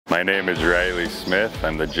My name is Riley Smith.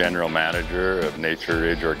 I'm the General Manager of Nature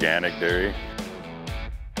Ridge Organic Dairy.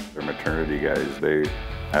 The maternity guys, they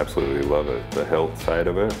absolutely love it. The health side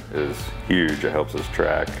of it is huge. It helps us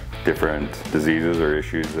track different diseases or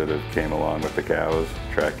issues that have came along with the cows,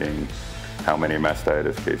 tracking how many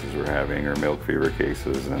mastitis cases we're having or milk fever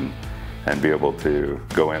cases, and be able to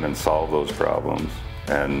go in and solve those problems.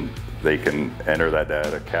 And they can enter that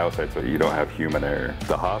data cow side so you don't have human error.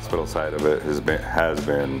 The hospital side of it has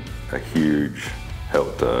been a huge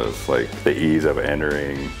help to us. Like the ease of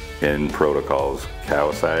entering in protocols,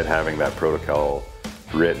 cow side, having that protocol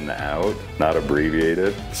written out, not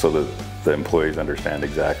abbreviated, so that the employees understand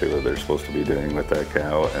exactly what they're supposed to be doing with that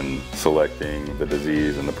cow and selecting the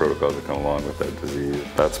disease and the protocols that come along with that disease.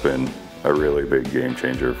 That's been a really big game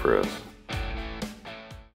changer for us.